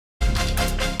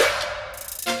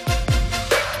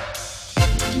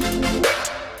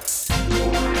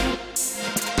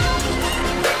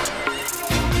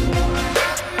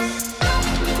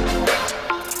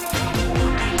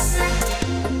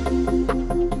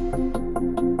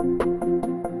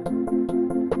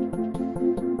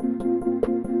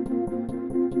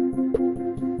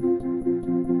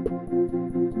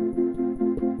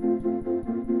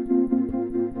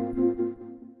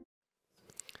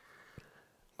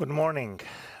Good morning.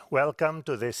 Welcome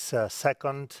to this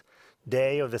second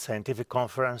day of the scientific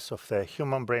conference of the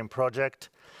Human Brain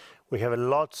Project. We have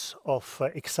lots of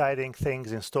exciting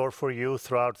things in store for you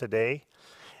throughout the day.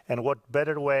 And what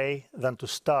better way than to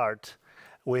start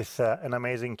with an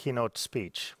amazing keynote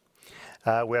speech.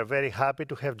 We are very happy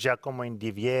to have Giacomo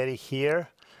Indiveri here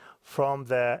from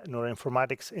the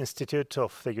Neuroinformatics Institute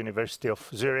of the University of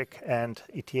Zurich and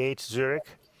ETH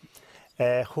Zurich,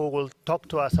 who will talk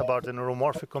to us about the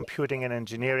neuromorphic computing and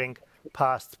engineering,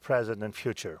 past, present, and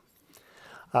future.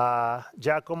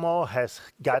 Giacomo has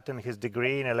gotten his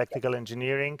degree in electrical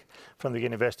engineering from the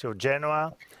University of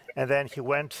Genoa, and then he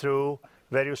went through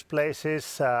various places,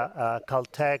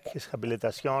 Caltech, his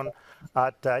habilitation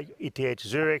at ETH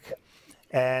Zurich,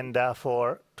 and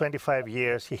for 25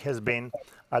 years he has been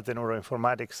at the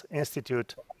Neuroinformatics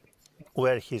Institute,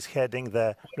 where he's heading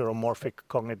the Neuromorphic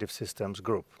Cognitive Systems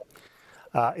Group.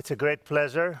 It's a great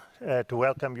pleasure to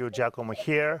welcome you, Giacomo,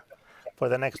 here. For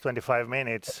the next 25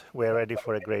 minutes, we're ready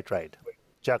for a great ride.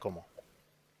 Giacomo.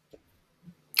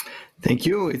 Thank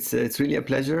you. It's really a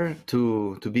pleasure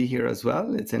to be here as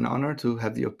well. It's an honor to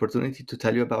have the opportunity to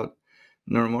tell you about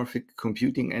neuromorphic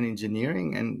computing and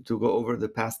engineering and to go over the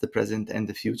past, the present, and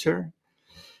the future.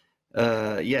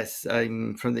 Yes,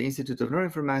 I'm from the Institute of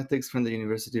Neuroinformatics from the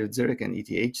University of Zurich and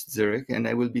ETH Zurich, and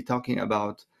I will be talking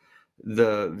about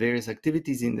the various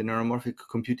activities in the neuromorphic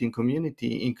computing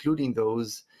community, including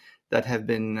those that have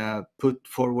been put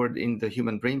forward in the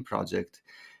Human Brain Project.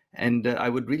 And I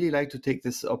would really like to take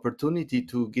this opportunity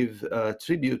to give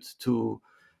tribute to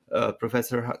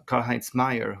Professor Karl-Heinz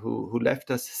Meyer, who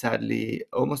left us sadly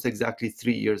almost exactly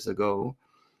 3 years ago.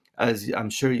 As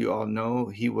I'm sure you all know,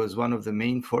 he was one of the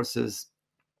main forces,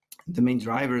 the main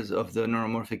drivers of the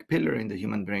neuromorphic pillar in the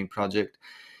Human Brain Project.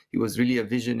 He was really a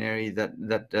visionary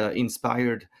that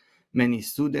inspired many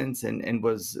students and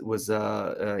was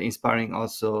inspiring,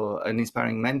 also an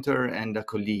inspiring mentor and a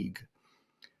colleague.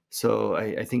 So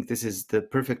I think this is the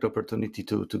perfect opportunity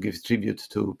to give tribute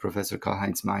to Professor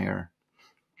Karl-Heinz Meyer,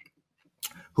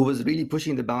 who was really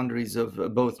pushing the boundaries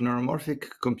of both neuromorphic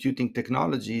computing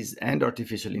technologies and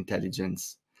artificial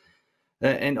intelligence.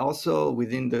 And also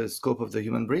within the scope of the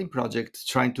Human Brain Project,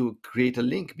 trying to create a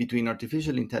link between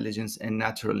artificial intelligence and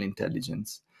natural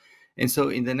intelligence. And so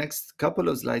in the next couple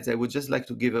of slides, I would just like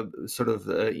to give a sort of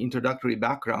introductory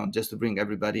background just to bring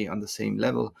everybody on the same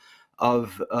level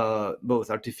of both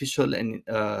artificial and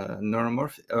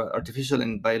artificial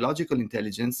and biological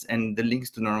intelligence and the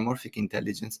links to neuromorphic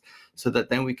intelligence, so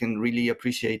that then we can really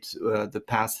appreciate the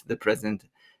past, the present,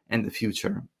 and the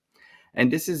future. And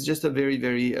this is just a very,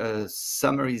 very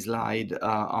summary slide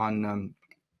on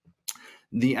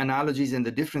the analogies and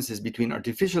the differences between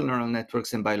artificial neural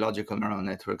networks and biological neural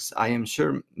networks. I am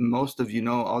sure most of you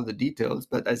know all the details,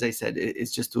 but as I said,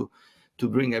 it's just to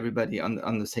bring everybody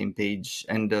on the same page.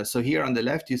 And so here on the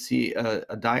left, you see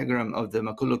a diagram of the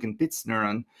McCulloch-Pitts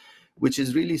neuron, which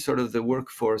is really sort of the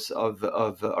workforce of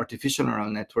artificial neural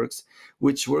networks,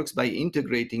 which works by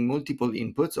integrating multiple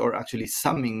inputs, or actually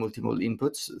summing multiple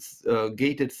inputs,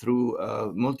 gated through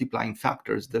multiplying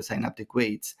factors, the synaptic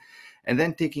weights, and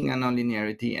then taking a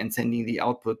nonlinearity and sending the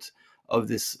output of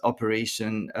this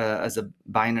operation as a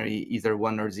binary, either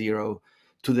 1 or 0,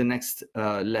 to the next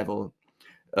level.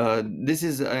 This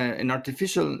is an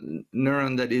artificial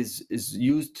neuron that is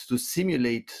used to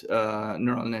simulate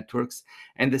neural networks,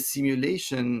 and the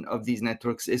simulation of these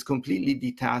networks is completely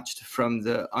detached from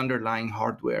the underlying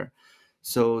hardware.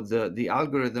 So the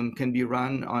algorithm can be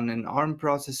run on an ARM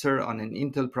processor, on an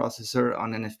Intel processor,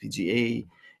 on an FPGA.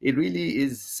 It really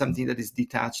is something that is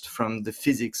detached from the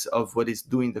physics of what is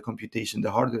doing the computation,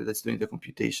 the hardware that's doing the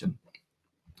computation.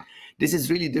 This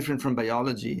is really different from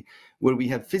biology, where we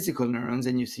have physical neurons,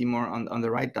 and you see more on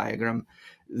the right diagram.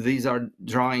 These are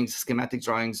drawings, schematic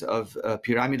drawings of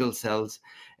pyramidal cells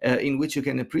in which you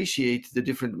can appreciate the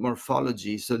different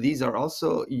morphology. So these are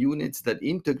also units that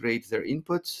integrate their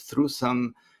inputs through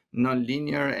some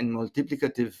nonlinear and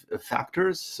multiplicative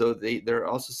factors. So there are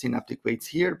also synaptic weights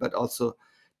here, but also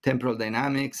temporal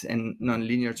dynamics and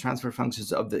nonlinear transfer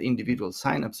functions of the individual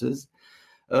synapses.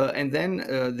 And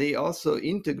then they also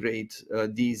integrate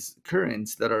these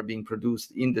currents that are being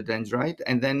produced in the dendrite.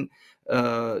 And then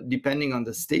depending on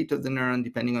the state of the neuron,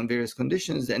 depending on various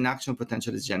conditions, an action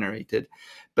potential is generated.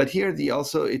 But here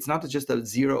it's not just a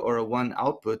 0 or a 1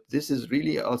 output. This is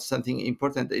really also something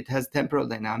important. It has temporal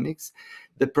dynamics.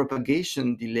 The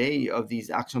propagation delay of these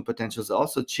action potentials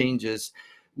also changes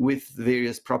with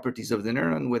various properties of the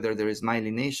neuron, whether there is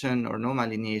myelination or no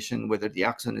myelination, whether the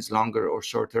axon is longer or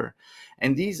shorter.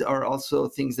 And these are also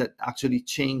things that actually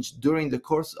change during the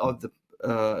course of the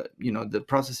the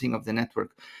processing of the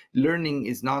network. Learning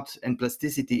is not, and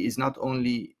plasticity is not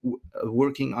only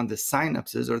working on the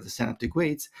synapses or the synaptic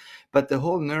weights, but the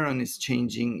whole neuron is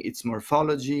changing its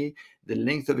morphology, the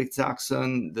length of its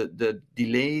axon, the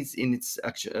delays in its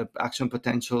action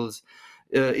potentials.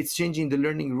 It's changing the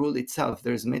learning rule itself.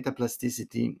 There's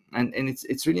metaplasticity, and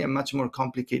it's really a much more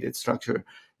complicated structure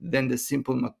than the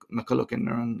simple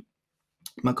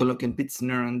McCulloch-Pitts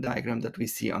neuron diagram that we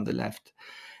see on the left.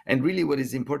 And really what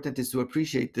is important is to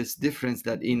appreciate this difference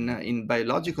that in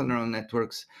biological neural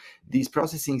networks, these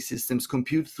processing systems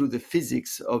compute through the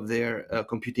physics of their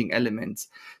computing elements.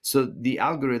 So the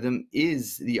algorithm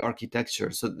is the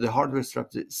architecture. So the hardware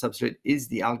substrate is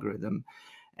the algorithm.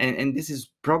 And this is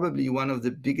probably one of the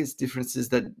biggest differences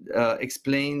that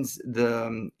explains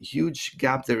the huge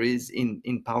gap there is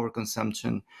in power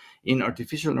consumption in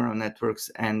artificial neural networks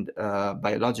and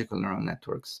biological neural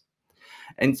networks.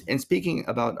 And speaking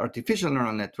about artificial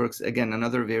neural networks, again,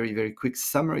 another very, very quick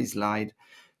summary slide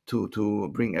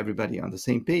to bring everybody on the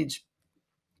same page.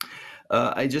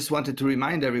 I just wanted to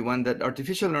remind everyone that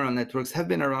artificial neural networks have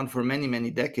been around for many, many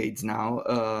decades now,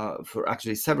 for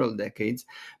actually several decades,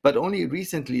 but only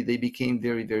recently they became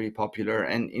very, very popular.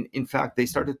 And in fact, they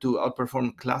started to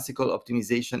outperform classical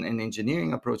optimization and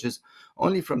engineering approaches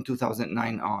only from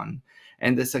 2009 on.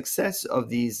 And the success of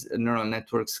these neural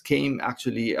networks came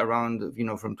actually around,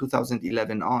 from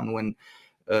 2011 on, when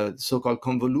so-called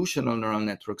convolutional neural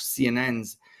networks,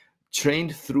 CNNs,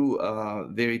 trained through a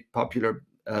very popular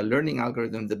learning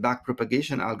algorithm, the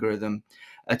backpropagation algorithm,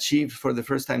 achieved for the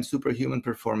first time superhuman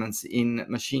performance in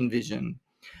machine vision.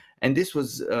 And this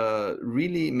was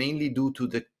really mainly due to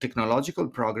the technological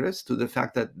progress, to the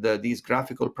fact that these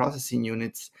graphical processing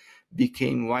units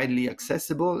became widely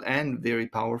accessible and very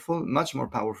powerful, much more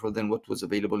powerful than what was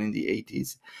available in the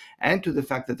 80s, and to the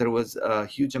fact that there was a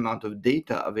huge amount of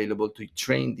data available to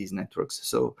train these networks.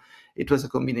 So it was a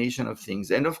combination of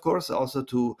things. And of course, also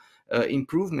to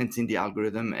improvements in the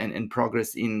algorithm and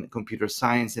progress in computer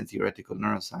science and theoretical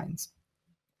neuroscience.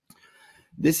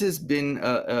 This has been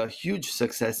a huge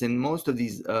success, and most of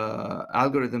these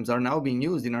algorithms are now being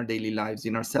used in our daily lives,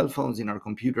 in our cell phones, in our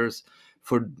computers,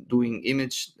 for doing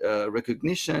image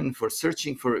recognition, for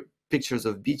searching for pictures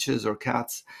of beaches or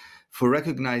cats, for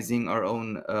recognizing our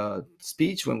own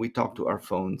speech when we talk to our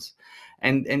phones.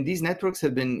 And these networks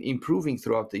have been improving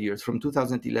throughout the years. From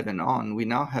 2011 on, we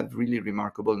now have really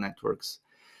remarkable networks.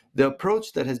 The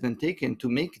approach that has been taken to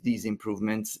make these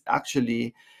improvements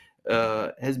actually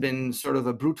has been sort of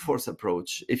a brute force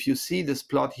approach. If you see this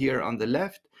plot here on the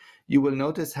left, you will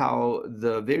notice how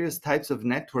the various types of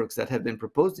networks that have been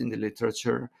proposed in the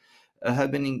literature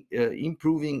have been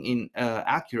improving in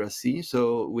accuracy,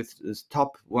 so with this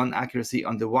top one accuracy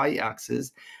on the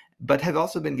y-axis, but have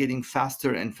also been getting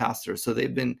faster and faster. So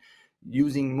they've been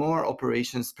using more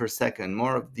operations per second,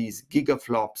 more of these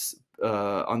gigaflops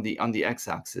on the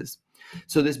x-axis.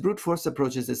 So this brute force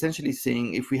approach is essentially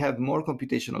saying if we have more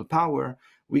computational power,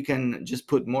 we can just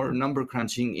put more number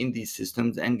crunching in these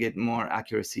systems and get more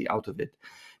accuracy out of it.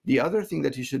 The other thing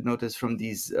that you should notice from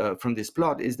this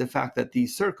plot is the fact that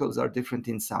these circles are different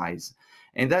in size.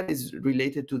 And that is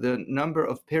related to the number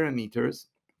of parameters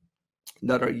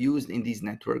that are used in these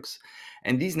networks.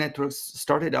 And these networks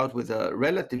started out with a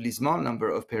relatively small number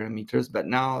of parameters, but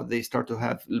now they start to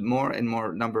have more and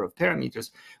more number of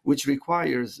parameters, which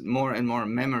requires more and more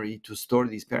memory to store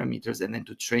these parameters and then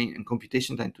to train, and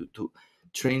computation time to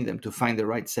train them to find the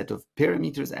right set of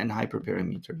parameters and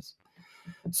hyperparameters.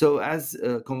 So as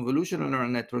convolutional neural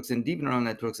networks and deep neural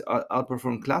networks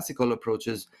outperform classical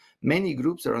approaches, many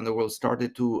groups around the world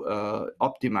started to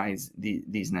optimize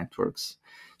these networks.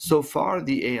 So far,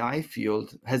 the AI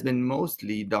field has been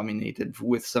mostly dominated,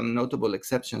 with some notable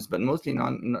exceptions, but mostly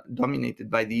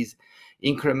dominated by these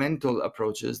incremental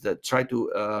approaches that try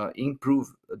to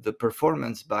improve the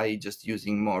performance by just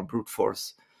using more brute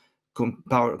force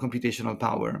computational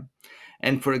power.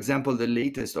 And for example, the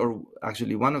latest, or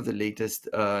actually one of the latest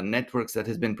networks that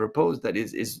has been proposed that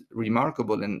is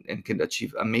remarkable and can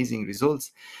achieve amazing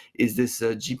results is this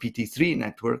GPT-3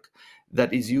 network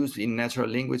that is used in natural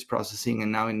language processing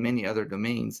and now in many other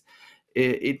domains.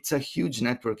 It's a huge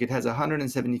network. It has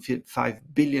 175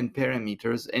 billion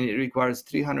parameters, and it requires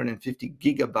 350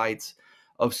 gigabytes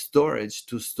of storage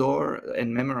to store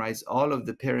and memorize all of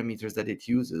the parameters that it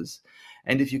uses.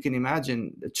 And if you can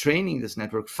imagine training this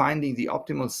network, finding the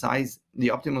optimal size, the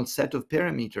optimal set of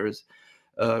parameters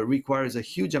requires a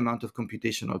huge amount of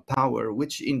computational power,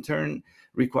 which in turn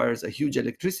requires a huge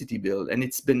electricity bill. And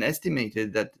it's been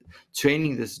estimated that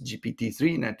training this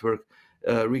GPT-3 network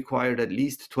required at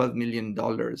least $12 million.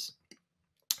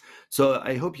 So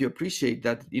I hope you appreciate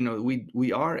that,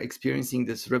 we are experiencing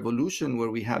this revolution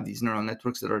where we have these neural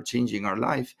networks that are changing our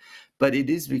life, but it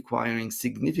is requiring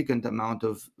significant amount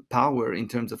of power in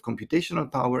terms of computational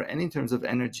power and in terms of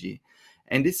energy.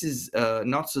 And this is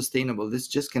not sustainable. This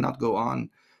just cannot go on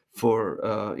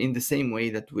for in the same way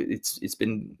that it's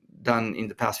been done in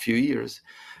the past few years.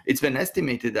 It's been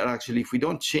estimated that actually, if we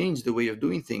don't change the way of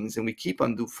doing things and we keep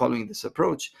on following this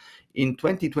approach, in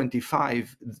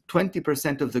 2025,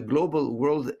 20% of the global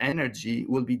world energy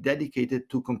will be dedicated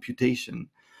to computation.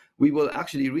 We will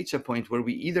actually reach a point where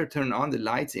we either turn on the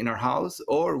lights in our house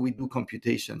or we do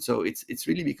computation. So it's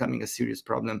really becoming a serious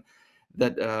problem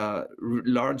that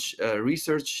large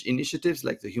research initiatives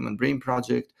like the Human Brain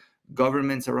Project,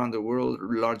 governments around the world,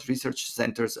 large research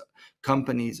centers,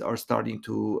 companies are starting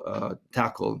to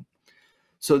tackle.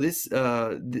 So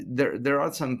there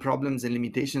are some problems and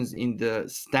limitations in the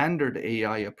standard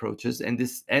AI approaches, and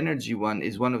this energy one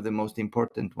is one of the most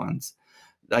important ones.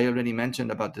 I already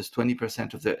mentioned about this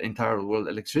 20% of the entire world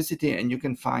electricity, and you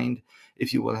can find,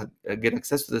 if you will get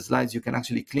access to the slides, you can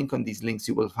actually click on these links.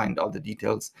 You will find all the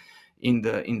details in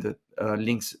the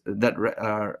links that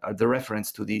are the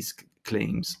reference to these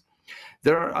claims.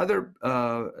 There are other,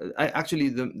 actually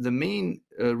the main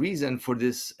reason for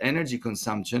this energy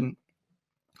consumption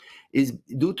is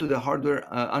due to the hardware,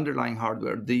 underlying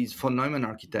hardware, these von Neumann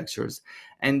architectures.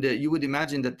 And you would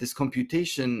imagine that this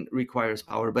computation requires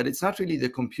power, but it's not really the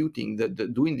computing, the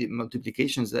doing the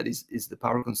multiplications that is the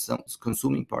power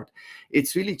consuming part.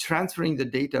 It's really transferring the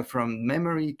data from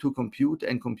memory to compute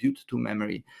and compute to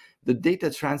memory. The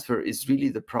data transfer is really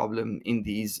the problem in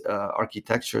these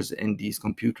architectures and these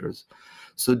computers.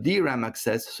 So DRAM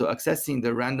access, so accessing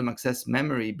the random access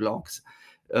memory blocks,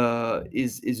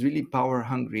 is really power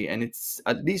hungry, and it's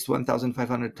at least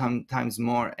 1,500 times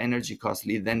more energy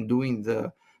costly than doing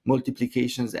the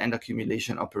multiplications and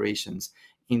accumulation operations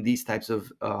in these types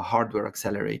of hardware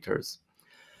accelerators.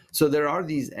 So there are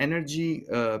these energy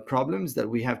problems that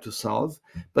we have to solve,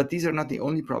 but these are not the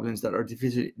only problems that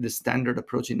the standard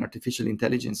approach in artificial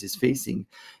intelligence is facing.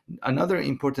 Another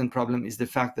important problem is the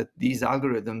fact that these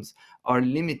algorithms are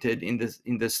limited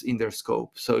in their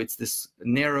scope. So it's this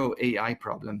narrow AI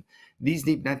problem. These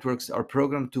deep networks are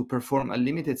programmed to perform a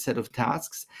limited set of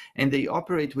tasks, and they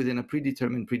operate within a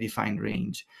predetermined, predefined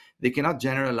range. They cannot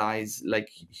generalize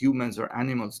like humans or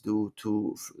animals do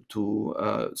to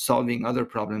solving other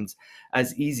problems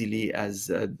as easily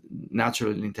as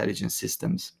natural intelligence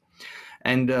systems.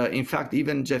 And in fact,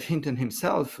 even Geoff Hinton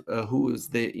himself, who is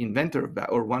the inventor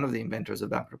or one of the inventors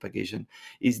of backpropagation,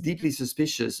 is deeply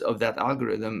suspicious of that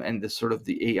algorithm and the sort of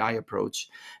the AI approach.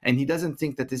 And he doesn't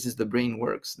think that this is the brain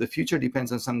works. The future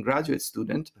depends on some graduate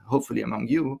student, hopefully among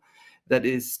you, that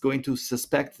is going to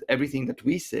suspect everything that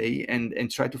we say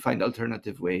and try to find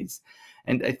alternative ways.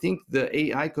 And I think the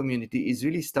AI community is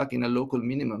really stuck in a local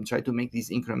minimum, try to make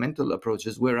these incremental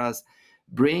approaches, whereas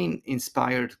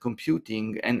brain-inspired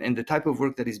computing and the type of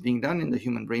work that is being done in the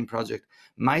Human Brain Project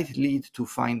might lead to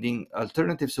finding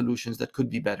alternative solutions that could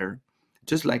be better,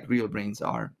 just like real brains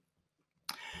are.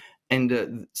 And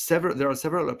there are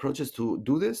several approaches to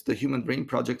do this. The Human Brain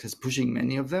Project is pushing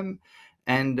many of them,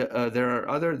 and there are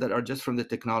others that are just from the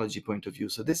technology point of view.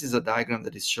 So this is a diagram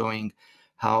that is showing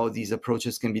how these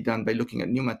approaches can be done by looking at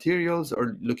new materials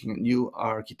or looking at new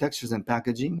architectures and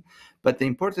packaging. But the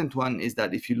important one is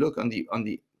that if you look on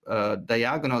the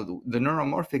diagonal, the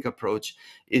neuromorphic approach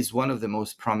is one of the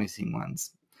most promising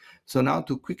ones. So now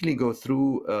to quickly go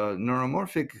through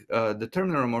neuromorphic, the term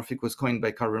neuromorphic was coined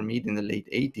by Carver Mead in the late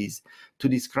 80s to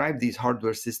describe these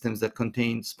hardware systems that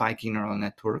contain spiky neural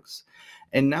networks.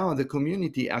 And now the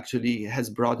community actually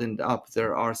has broadened up.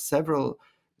 There are several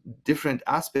different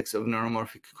aspects of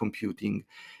neuromorphic computing.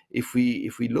 If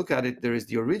we look at it, there is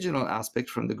the original aspect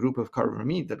from the group of Carver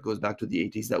Mead that goes back to the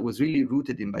 80s that was really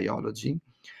rooted in biology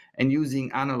and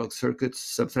using analog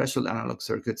circuits, subthreshold analog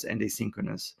circuits, and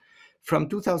asynchronous. From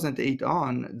 2008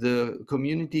 on, the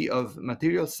community of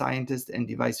material scientists and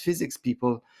device physics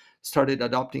people started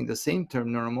adopting the same term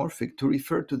neuromorphic to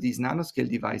refer to these nanoscale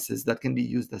devices that can be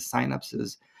used as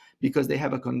synapses because they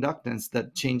have a conductance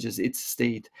that changes its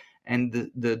state and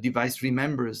the device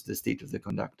remembers the state of the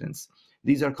conductance.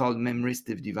 These are called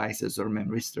memristive devices or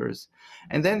memristors.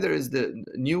 And then there is the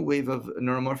new wave of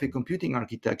neuromorphic computing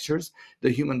architectures. The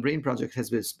Human Brain Project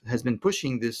has been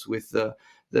pushing this with the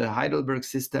Heidelberg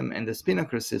system and the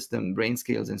Spinnaker system,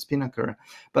 Brainscales and Spinnaker,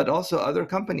 but also other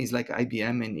companies like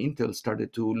IBM and Intel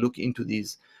started to look into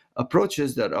these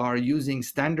approaches that are using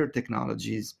standard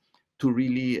technologies to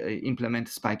really implement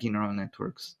spiky neural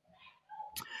networks.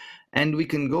 And we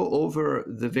can go over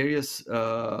the various,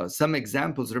 some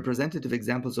examples, representative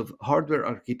examples of hardware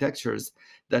architectures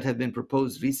that have been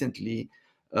proposed recently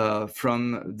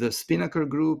from the Spinnaker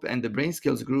group and the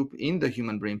BrainScales group in the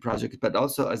Human Brain Project, but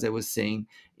also, as I was saying,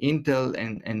 Intel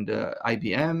and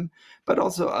IBM, but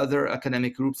also other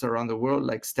academic groups around the world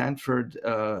like Stanford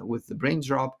with the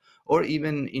BrainDrop, or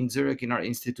even in Zurich in our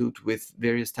institute with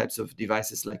various types of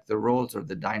devices like the Rolls or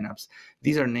the Dynaps.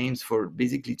 These are names for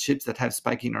basically chips that have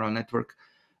spiky neural network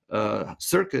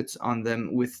circuits on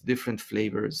them with different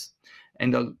flavors.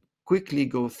 And I'll quickly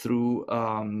go through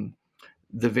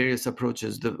the various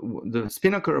approaches. The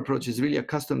Spinnaker approach is really a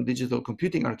custom digital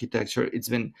computing architecture.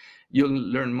 You'll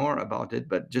learn more about it,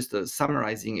 but just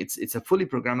summarizing, it's a fully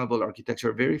programmable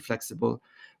architecture, very flexible,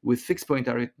 with fixed point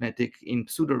arithmetic in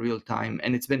pseudo real time,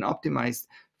 and it's been optimized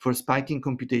for spiking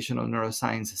computational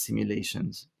neuroscience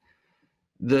simulations.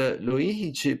 The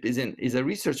Loihi chip is a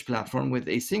research platform with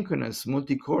asynchronous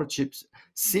multi-core chips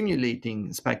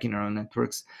simulating spiky neural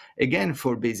networks, again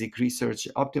for basic research,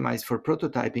 optimized for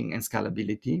prototyping and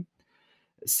scalability,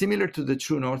 similar to the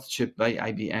True North chip by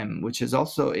IBM, which is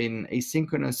also an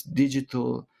asynchronous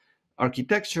digital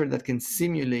architecture that can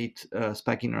simulate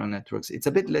spiky neural networks. It's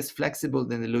a bit less flexible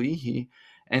than the Loihi,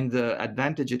 and the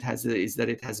advantage it has is that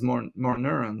it has more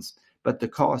neurons, but the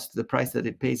price that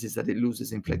it pays is that it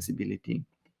loses in flexibility.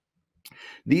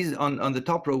 These on the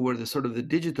top row were the sort of the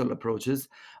digital approaches.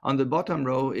 On the bottom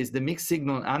row is the mixed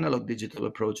signal analog digital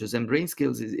approaches, and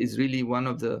BrainScales is really one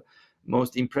of the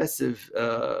most impressive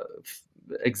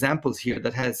examples here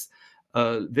that has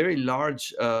a very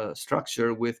large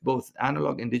structure with both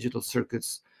analog and digital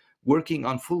circuits working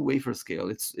on full wafer scale.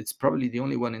 It's probably the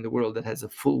only one in the world that has a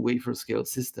full wafer scale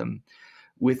system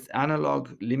with analog,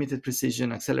 limited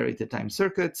precision, accelerated time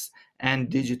circuits, and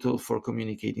digital for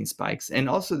communicating spikes. And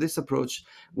also this approach,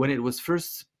 when it was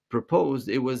first proposed,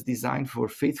 it was designed for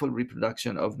faithful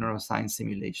reproduction of neuroscience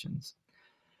simulations.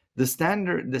 The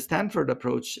Stanford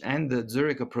approach and the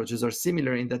Zurich approaches are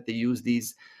similar in that they use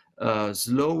these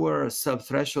slower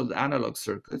sub-threshold analog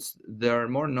circuits. They are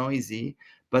more noisy,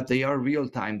 but they are real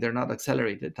time. They're not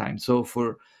accelerated time. So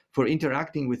for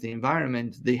interacting with the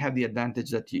environment, they have the advantage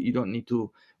that you don't need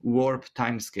to warp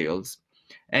timescales.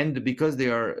 And because they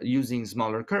are using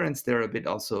smaller currents, they're a bit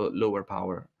also lower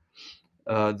power.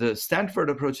 The Stanford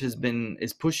approach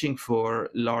is pushing for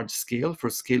large scale, for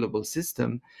scalable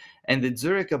system, and the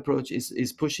Zurich approach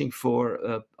is pushing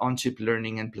for on-chip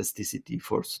learning and plasticity,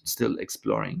 for still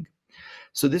exploring.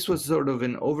 So this was sort of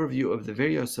an overview of the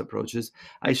various approaches.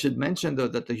 I should mention, though,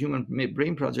 that the Human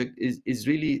Brain Project is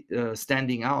really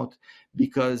standing out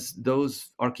because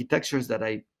those architectures that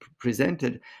I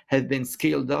presented have been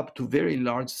scaled up to very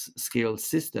large scale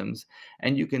systems.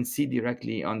 And you can see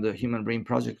directly on the Human Brain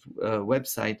Project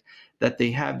website that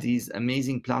they have these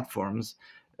amazing platforms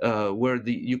where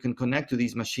you can connect to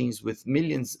these machines with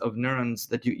millions of neurons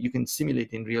that you can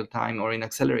simulate in real time, or in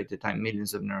accelerated time,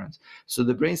 millions of neurons. So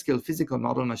the BrainScale physical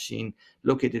model machine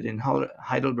located in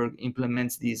Heidelberg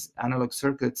implements these analog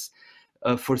circuits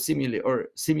for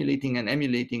simulating and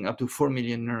emulating up to 4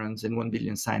 million neurons and 1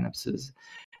 billion synapses.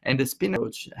 And the spin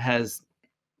approach has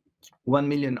 1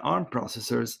 million ARM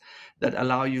processors that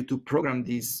allow you to program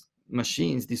these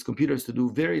machines, these computers, to do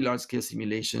very large-scale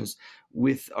simulations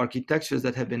with architectures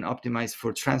that have been optimized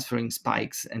for transferring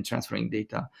spikes and transferring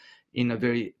data in a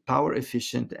very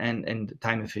power-efficient and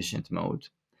time-efficient mode.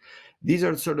 These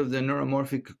are sort of the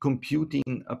neuromorphic computing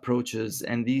approaches,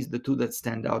 and the two that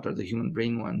stand out are the human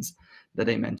brain ones that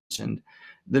I mentioned.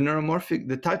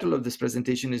 The title of this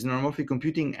presentation is Neuromorphic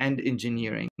Computing and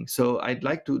Engineering. So I'd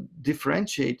like to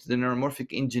differentiate the neuromorphic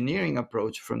engineering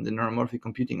approach from the neuromorphic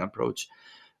computing approach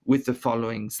with the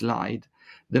following slide.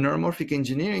 The neuromorphic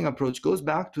engineering approach goes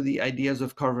back to the ideas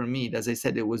of Carver-Mead. As I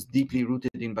said, it was deeply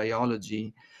rooted in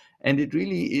biology, and it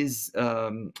really is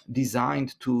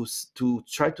designed to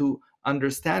try to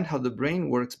understand how the brain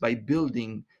works by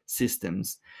building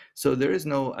systems. So there is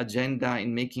no agenda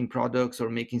in making products or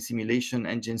making simulation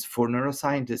engines for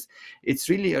neuroscientists. It's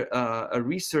really a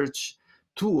research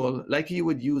tool, like you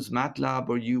would use MATLAB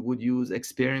or you would use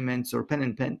experiments or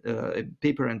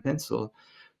paper and pencil,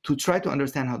 to try to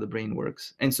understand how the brain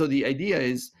works. And so the idea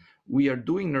is we are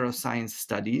doing neuroscience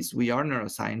studies. We are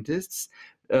neuroscientists.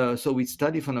 So we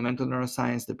study fundamental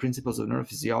neuroscience, the principles of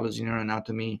neurophysiology,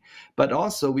 neuroanatomy, but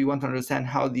also we want to understand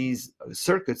how these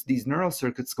circuits, these neural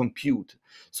circuits, compute.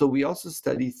 So we also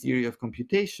study theory of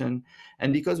computation.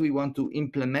 And because we want to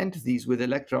implement these with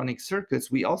electronic circuits,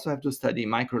 we also have to study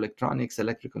microelectronics,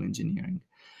 electrical engineering.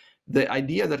 The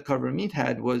idea that Carver-Mead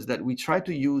had was that we try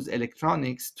to use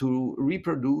electronics to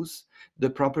reproduce the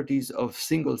properties of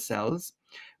single cells.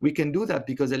 We can do that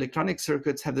because electronic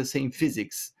circuits have the same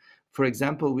physics. For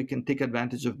example, we can take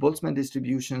advantage of Boltzmann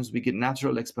distributions, we get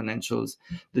natural exponentials.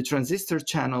 The transistor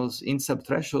channels in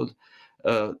subthreshold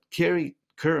carry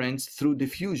currents through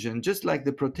diffusion, just like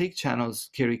the proteic channels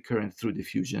carry current through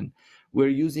diffusion. We're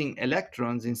using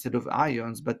electrons instead of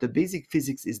ions, but the basic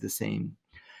physics is the same.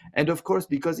 And of course,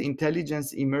 because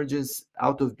intelligence emerges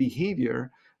out of behavior,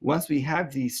 once we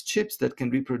have these chips that can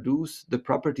reproduce the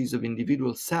properties of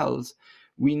individual cells,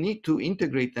 we need to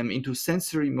integrate them into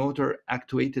sensory motor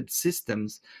actuated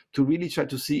systems to really try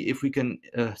to see if we can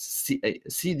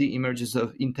see the emergence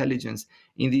of intelligence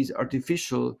in these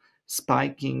artificial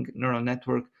spiking neural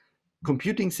network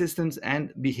computing systems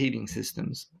and behaving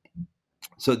systems.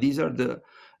 So these are the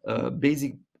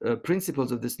basic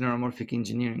principles of this neuromorphic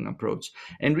engineering approach.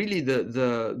 And really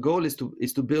the goal is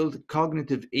to build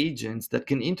cognitive agents that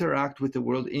can interact with the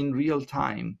world in real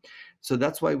time. So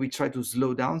that's why we try to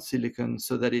slow down silicon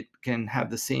so that it can have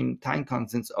the same time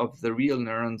constants of the real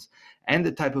neurons and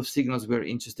the type of signals we're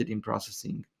interested in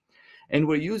processing. And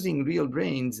we're using real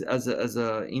brains as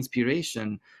a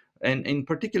inspiration. And in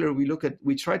particular,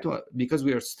 we try to, because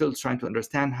we are still trying to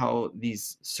understand how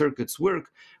these circuits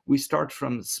work, we start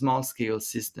from small scale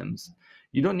systems.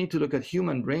 You don't need to look at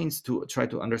human brains to try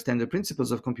to understand the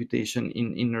principles of computation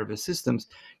in nervous systems.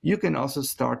 You can also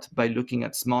start by looking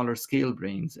at smaller scale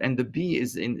brains. And the bee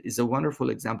is a wonderful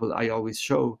example I always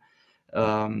show,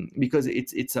 because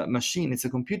it's a machine, it's a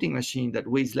computing machine that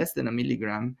weighs less than a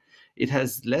milligram. It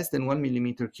has less than 1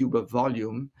 millimeter cube of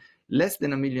volume, less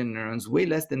than 1 million neurons, way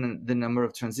less than the number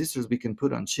of transistors we can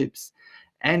put on chips,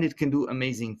 and it can do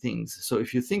amazing things. So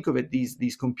if you think of it,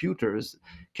 these computers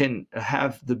can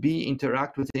have the bee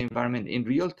interact with the environment in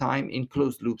real time in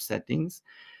closed loop settings.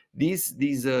 These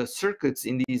circuits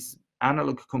in these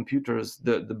analog computers,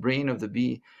 the brain of the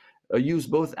bee, use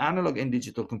both analog and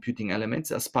digital computing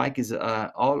elements. A spike is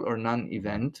an all or none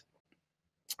event.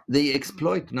 They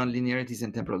exploit nonlinearities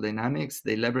in temporal dynamics.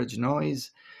 They leverage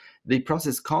noise. They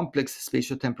process complex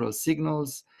spatiotemporal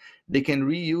signals. They can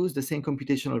reuse the same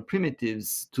computational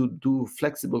primitives to do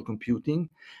flexible computing.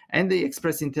 And they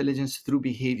express intelligence through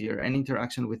behavior and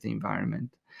interaction with the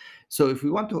environment. So if we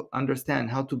want to understand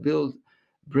how to build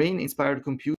brain-inspired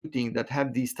computing that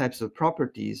have these types of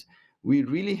properties, we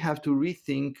really have to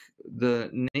rethink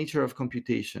the nature of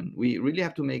computation. We really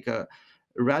have to make a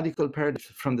radical paradigm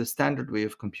from the standard way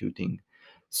of computing.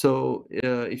 So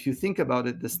if you think about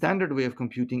it, the standard way of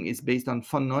computing is based on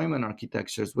von Neumann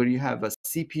architectures, where you have a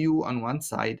CPU on one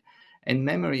side and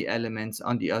memory elements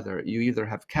on the other. You either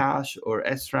have cache or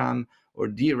SRAM or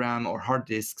DRAM or hard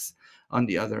disks on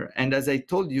the other. And as I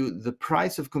told you, the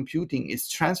price of computing is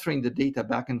transferring the data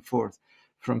back and forth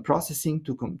from processing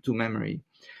to memory.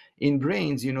 In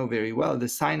brains, you know very well, the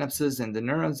synapses and the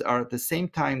neurons are at the same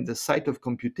time the site of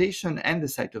computation and the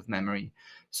site of memory.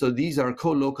 So these are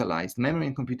co-localized. Memory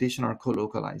and computation are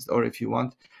co-localized, or if you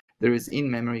want, there is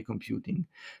in-memory computing.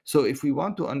 So if we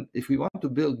want to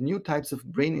build new types of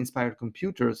brain-inspired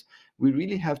computers, we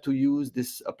really have to use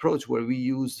this approach where we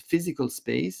use physical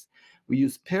space. We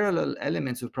use parallel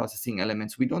elements of processing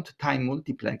elements. We don't time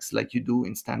multiplex like you do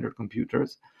in standard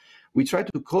computers. We try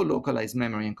to co-localize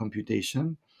memory and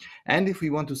computation. And if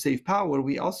we want to save power,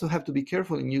 we also have to be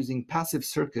careful in using passive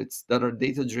circuits that are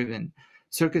data-driven,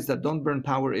 circuits that don't burn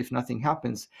power if nothing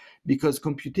happens, because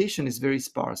computation is very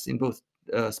sparse in both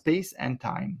space and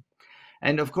time.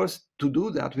 And of course, to do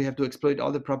that, we have to exploit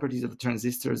all the properties of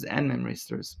transistors and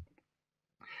memristors.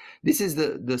 This is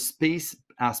the space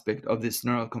aspect of this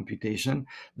neural computation.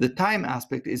 The time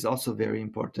aspect is also very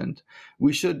important.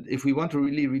 We should, if we want to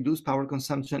really reduce power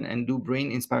consumption and do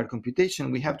brain-inspired computation,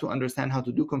 we have to understand how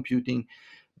to do computing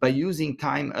by using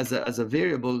time as a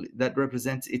variable that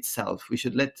represents itself. We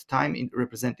should let time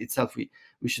represent itself. We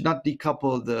should not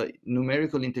decouple the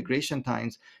numerical integration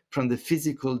times from the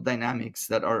physical dynamics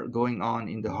that are going on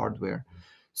in the hardware.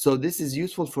 So this is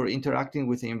useful for interacting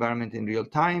with the environment in real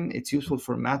time. It's useful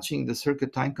for matching the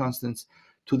circuit time constants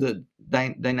to the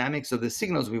dynamics of the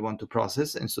signals we want to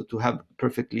process, and so to have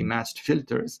perfectly matched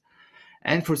filters,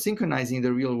 and for synchronizing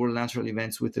the real world natural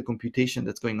events with the computation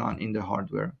that's going on in the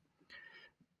hardware.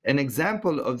 An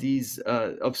example of these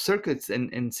of circuits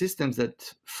and systems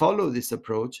that follow this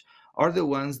approach are the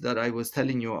ones that I was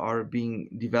telling you are being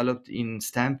developed in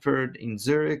Stanford, in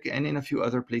Zurich, and in a few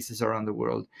other places around the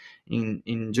world,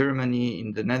 in Germany,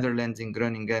 in the Netherlands, in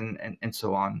Groningen, and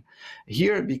so on.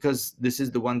 Here, because this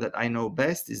is the one that I know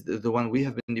best, is the one we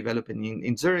have been developing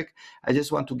in Zurich, I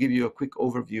just want to give you a quick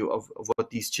overview of what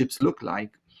these chips look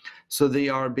like. So they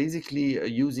are basically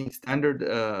using standard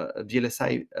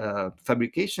VLSI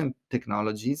fabrication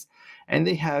technologies, and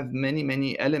they have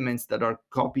many elements that are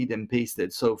copied and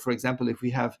pasted. So for example, if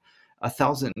we have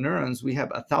 1,000 neurons, we have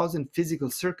 1,000 physical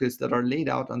circuits that are laid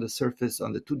out on the surface,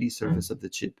 on the 2D surface of the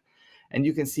chip. And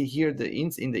you can see here in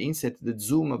the inset the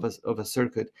zoom of a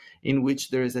circuit in which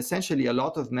there is essentially a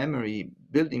lot of memory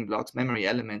building blocks, memory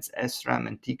elements, SRAM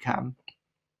and TCAM.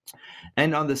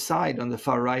 And on the side, on the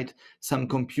far right, some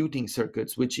computing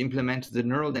circuits which implement the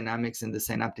neural dynamics and the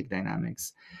synaptic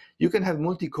dynamics. You can have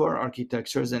multi-core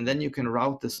architectures, and then you can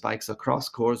route the spikes across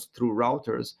cores through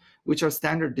routers, which are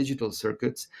standard digital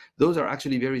circuits. Those are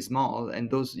actually very small,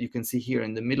 and those you can see here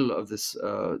in the middle of this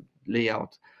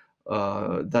layout.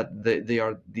 That they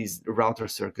are these router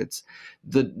circuits.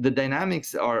 The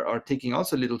dynamics are taking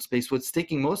also little space. What's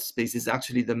taking most space is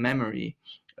actually the memory.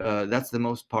 That's the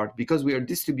most part, because we are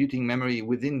distributing memory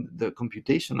within the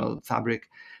computational fabric.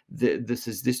 This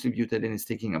is distributed and is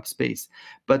taking up space.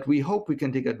 But we hope we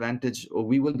can take advantage, or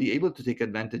we will be able to take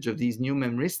advantage of these new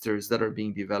memristors that are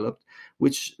being developed,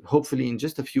 which hopefully in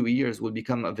just a few years will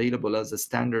become available as a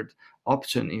standard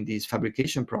option in these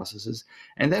fabrication processes.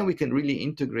 And then we can really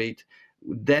integrate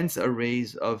dense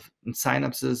arrays of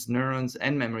synapses, neurons,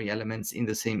 and memory elements in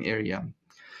the same area.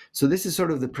 So this is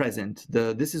sort of the present.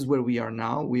 This is where we are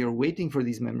now. We are waiting for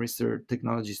these memristor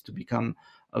technologies to become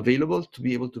available to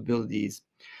be able to build these.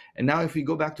 And now if we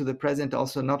go back to the present,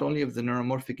 also not only of the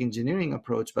neuromorphic engineering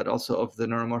approach, but also of the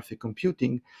neuromorphic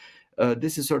computing,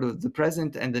 this is sort of the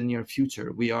present and the near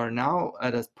future. We are now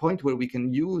at a point where we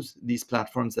can use these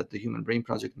platforms that the Human Brain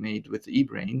Project made with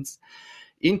eBrains.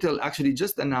 Intel actually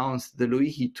just announced the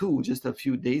Loihi 2 just a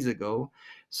few days ago.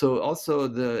 So also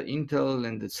the Intel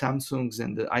and the Samsungs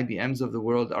and the IBMs of the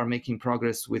world are making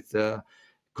progress with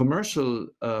commercial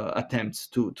attempts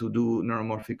to do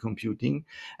neuromorphic computing.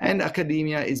 And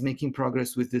academia is making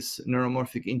progress with this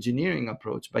neuromorphic engineering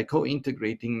approach by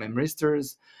co-integrating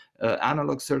memristors,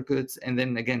 analog circuits, and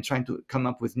then again trying to come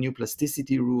up with new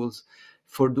plasticity rules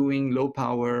for doing low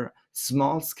power,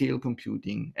 small scale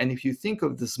computing. And if you think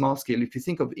of the small scale, if you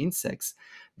think of insects,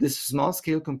 this small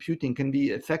scale computing can be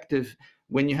effective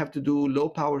when you have to do low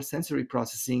power sensory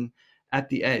processing at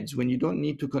the edge, when you don't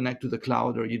need to connect to the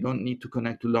cloud or you don't need to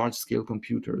connect to large scale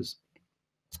computers.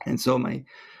 And so my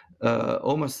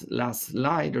almost last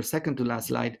slide, or second to last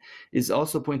slide, is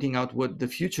also pointing out what the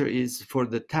future is for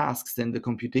the tasks and the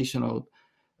computational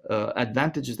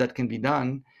advantages that can be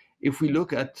done if we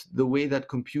look at the way that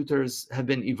computers have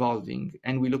been evolving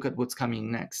and we look at what's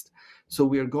coming next. So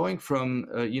we are going from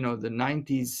the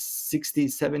 90s,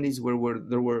 60s, 70s, where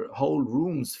there were whole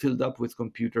rooms filled up with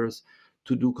computers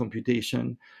to do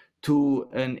computation, to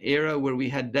an era where we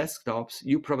had desktops.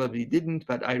 You probably didn't,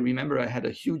 but I remember I had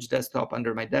a huge desktop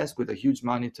under my desk with a huge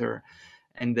monitor.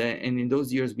 And in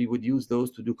those years, we would use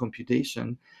those to do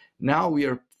computation. Now we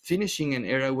are finishing an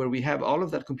era where we have all of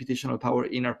that computational power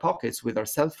in our pockets with our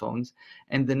cell phones.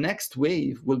 And the next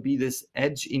wave will be this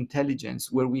edge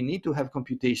intelligence, where we need to have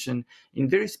computation in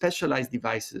very specialized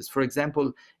devices. For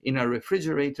example, in our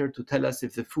refrigerator to tell us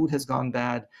if the food has gone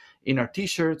bad, in our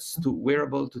t-shirts to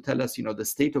wearable to tell us, the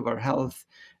state of our health,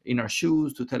 in our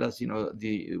shoes to tell us,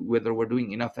 whether we're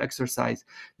doing enough exercise.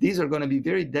 These are going to be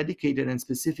very dedicated and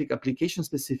specific,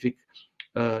 application-specific,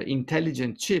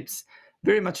 intelligent chips,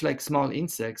 very much like small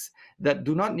insects, that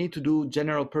do not need to do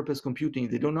general purpose computing.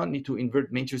 They do not need to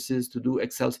invert matrices to do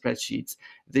Excel spreadsheets.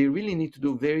 They really need to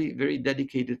do very, very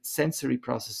dedicated sensory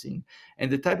processing.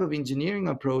 And the type of engineering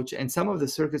approach and some of the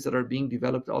circuits that are being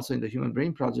developed also in the Human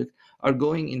Brain Project are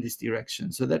going in this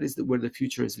direction. So that is where the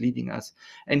future is leading us.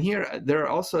 And here, there are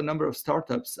also a number of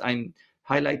startups. I'm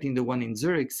highlighting the one in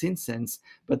Zurich, SynSense,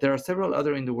 but there are several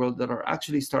other in the world that are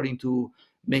actually starting to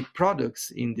make products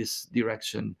in this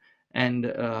direction and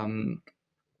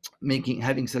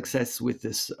having success with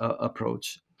this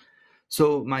approach.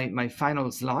 So my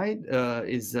final slide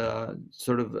is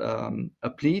sort of a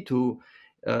plea to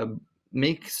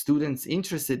make students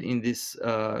interested in this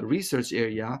research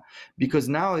area, because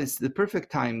now is the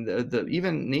perfect time.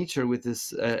 Even Nature with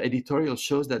this editorial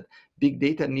shows that big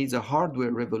data needs a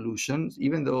hardware revolution.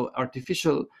 Even though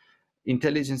artificial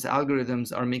intelligence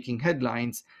algorithms are making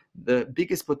headlines, the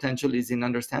biggest potential is in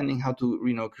understanding how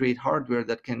to create hardware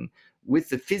that can, with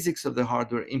the physics of the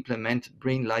hardware, implement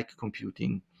brain-like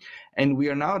computing. And we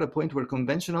are now at a point where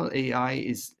conventional AI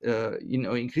is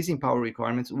increasing power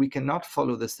requirements. We cannot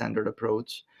follow the standard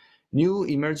approach. New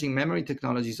emerging memory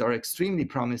technologies are extremely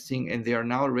promising, and they are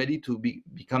now ready to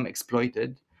become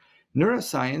exploited.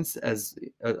 Neuroscience, as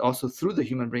also through the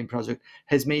Human Brain Project,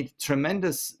 has made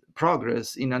tremendous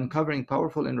progress in uncovering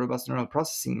powerful and robust neural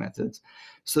processing methods.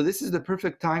 So this is the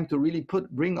perfect time to really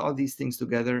bring all these things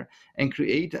together and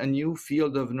create a new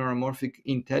field of neuromorphic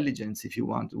intelligence, if you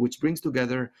want, which brings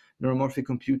together neuromorphic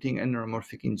computing and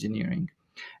neuromorphic engineering.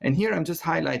 And here I'm just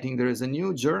highlighting, there is a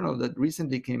new journal that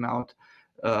recently came out.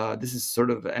 This is sort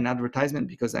of an advertisement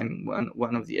because I'm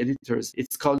one of the editors.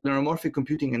 It's called Neuromorphic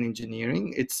Computing and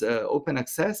Engineering. It's open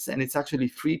access, and it's actually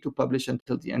free to publish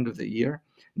until the end of the year.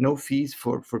 No fees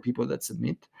for people that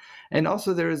submit. And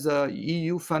also there is a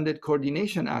EU-funded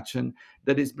coordination action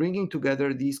that is bringing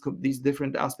together these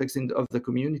different aspects of the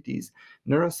communities: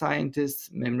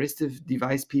 neuroscientists, memoristic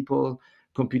device people,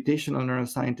 computational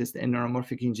neuroscientists, and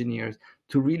neuromorphic engineers,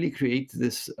 to really create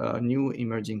this new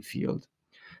emerging field.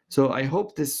 So I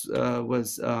hope this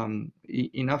was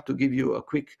enough to give you a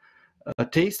quick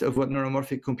taste of what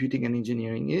neuromorphic computing and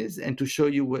engineering is, and to show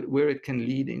you where it can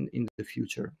lead in the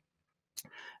future.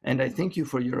 And I thank you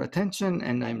for your attention,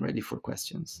 and I'm ready for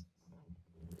questions.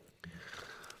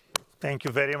 Thank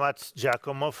you very much,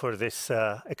 Giacomo, for this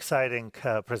exciting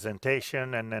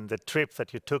presentation and the trip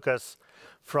that you took us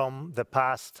from the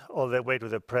past all the way to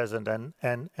the present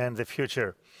and the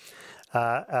future.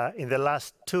 In the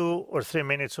last 2 or 3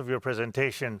 minutes of your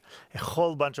presentation, a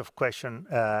whole bunch of questions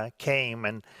came,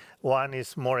 and one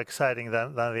is more exciting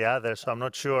than the other, so I'm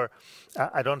not sure.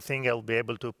 I don't think I'll be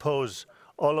able to pose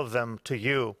all of them to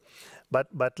you,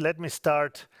 but let me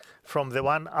start from the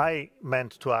one I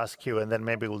meant to ask you, and then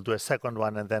maybe we'll do a second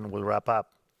one, and then we'll wrap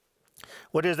up.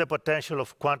 What is the potential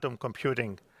of quantum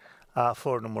computing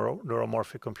for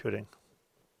neuromorphic computing?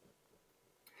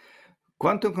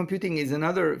 Quantum computing is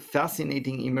another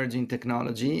fascinating emerging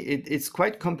technology. It's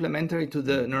quite complementary to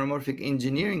the neuromorphic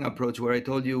engineering approach, where I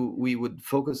told you we would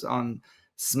focus on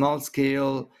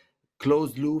small-scale,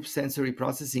 closed-loop sensory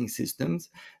processing systems.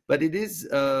 But it is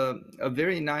a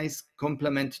very nice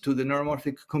complement to the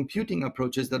neuromorphic computing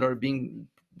approaches that are being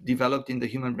developed in the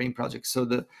Human Brain Project. So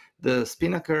the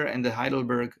Spinnaker and the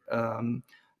Heidelberg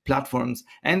platforms,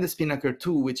 and the Spinnaker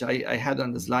 2, which I had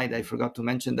on the slide, I forgot to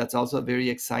mention, that's also a very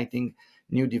exciting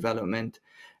new development.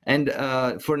 And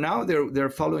for now, they're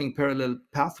following parallel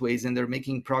pathways, and they're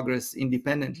making progress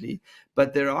independently.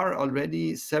 But there are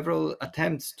already several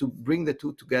attempts to bring the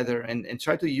two together and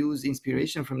try to use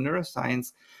inspiration from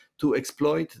neuroscience to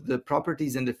exploit the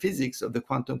properties and the physics of the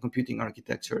quantum computing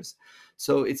architectures.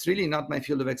 So it's really not my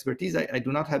field of expertise. I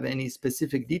do not have any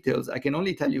specific details. I can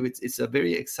only tell you it's a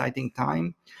very exciting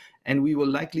time, and we will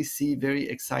likely see very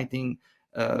exciting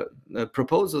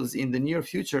proposals in the near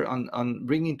future on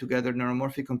bringing together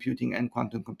neuromorphic computing and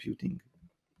quantum computing.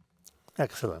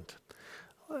 Excellent.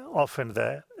 Often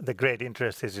the great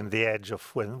interest is in the edge of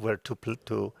where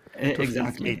to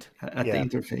exactly meet. At the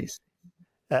interface.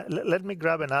 Let me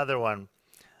grab another one.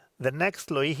 The next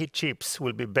Loihi chips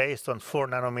will be based on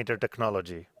 4-nanometer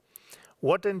technology.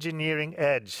 What engineering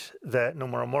edge the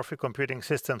neuromorphic computing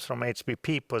systems from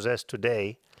HBP possess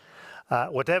today,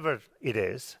 whatever it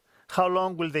is, how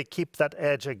long will they keep that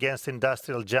edge against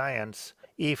industrial giants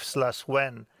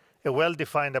if/when a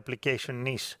well-defined application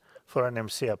niche for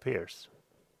NMC appears?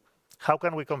 How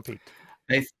can we compete?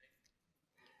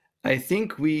 I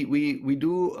think we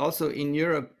do also in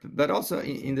Europe, but also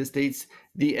in the States,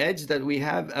 the edge that we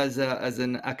have as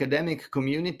an academic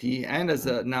community and as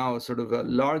a now sort of a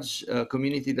large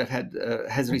community that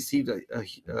has received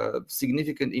a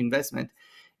significant investment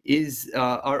is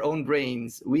our own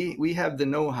brains. We have the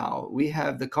know-how, we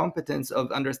have the competence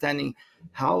of understanding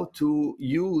how to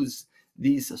use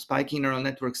these spiking neural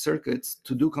network circuits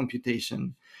to do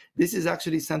computation. This is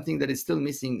actually something that is still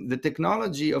missing. The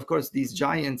technology, of course, these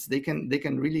giants, they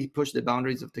can really push the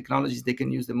boundaries of technologies. They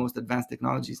can use the most advanced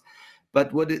technologies.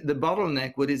 But the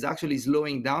bottleneck, what is actually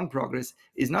slowing down progress,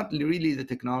 is not really the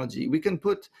technology. We can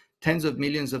put tens of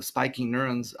millions of spiking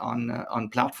neurons on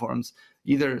platforms,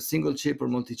 either single chip or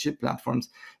multi-chip platforms.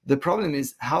 The problem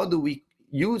is, how do we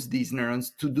use these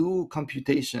neurons to do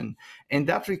computation? And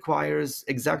that requires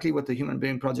exactly what the Human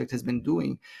Brain Project has been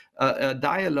doing, a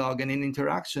dialogue and an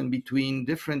interaction between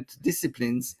different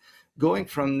disciplines, going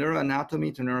from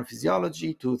neuroanatomy to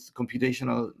neurophysiology to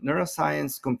computational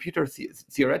neuroscience,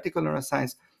 theoretical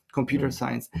neuroscience, computer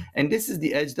science. And this is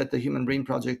the edge that the Human Brain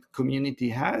Project community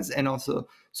has, and also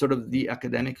sort of the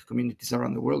academic communities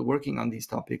around the world working on these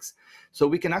topics. So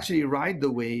we can actually ride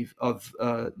the wave of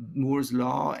Moore's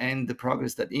law and the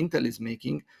progress that Intel is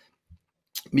making,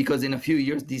 because in a few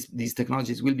years, these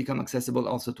technologies will become accessible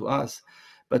also to us.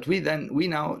 But we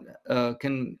now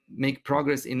can make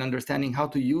progress in understanding how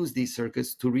to use these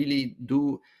circuits to really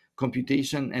do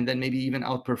computation, and then maybe even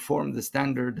outperform the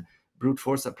standard brute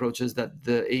force approaches that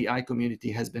the AI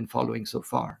community has been following so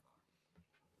far.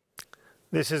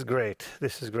 This is great.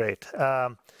 This is great.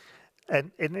 And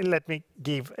let me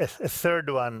give a third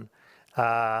one,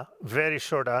 very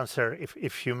short answer,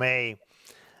 if you may.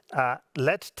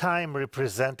 Let time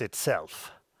represent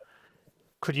itself.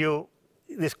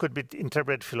 This could be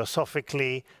interpreted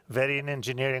philosophically, very in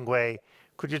engineering way.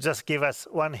 Could you just give us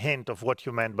one hint of what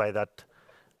you meant by that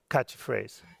catchy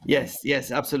phrase?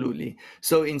 Yes, absolutely.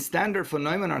 So in standard von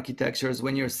Neumann architectures,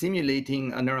 when you're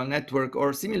simulating a neural network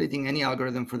or simulating any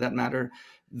algorithm for that matter,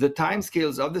 the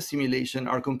timescales of the simulation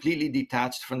are completely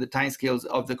detached from the timescales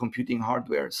of the computing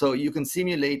hardware. So you can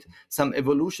simulate some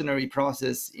evolutionary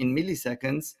process in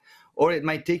milliseconds, or it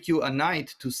might take you a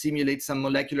night to simulate some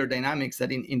molecular dynamics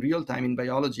that in real time in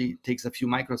biology takes a few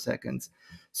microseconds.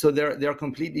 So they're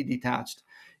completely detached.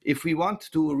 If we want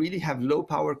to really have low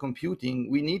power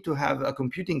computing, we need to have a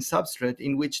computing substrate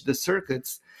in which the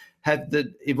circuits have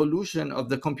the evolution of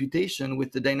the computation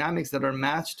with the dynamics that are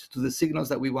matched to the signals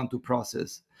that we want to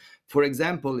process. For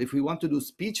example, if we want to do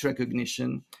speech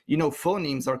recognition,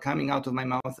 phonemes are coming out of my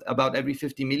mouth about every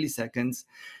 50 milliseconds.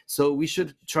 So we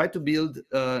should try to build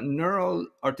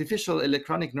artificial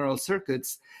electronic neural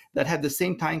circuits that have the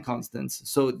same time constants.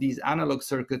 So these analog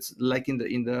circuits, like in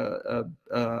the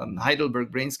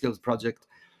Heidelberg Brain Skills project,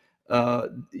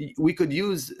 we could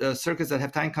use circuits that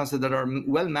have time constants that are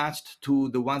well matched to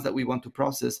the ones that we want to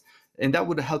process, and that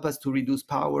would help us to reduce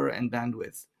power and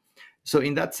bandwidth. So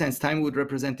in that sense, time would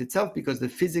represent itself because the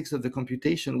physics of the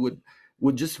computation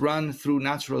would just run through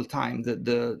natural time.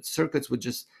 The circuits would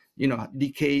just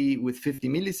decay with 50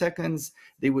 milliseconds.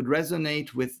 They would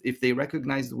resonate with if they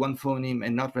recognize one phoneme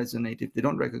and not resonate if they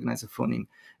don't recognize a phoneme,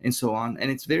 and so on.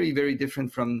 And it's very, very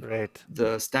different from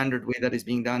the standard way that is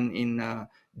being done in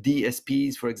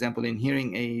DSPs, for example, in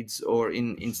hearing aids or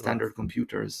in standard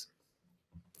computers.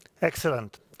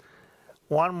 Excellent.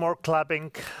 One more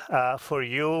clapping for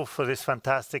you for this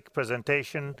fantastic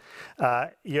presentation.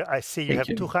 I see you have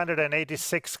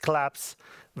 286 claps,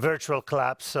 virtual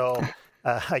claps. So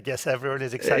I guess everyone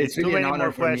is excited. It's really an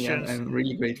honor for me. I'm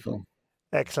really grateful.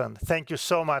 Excellent. Thank you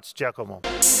so much, Giacomo.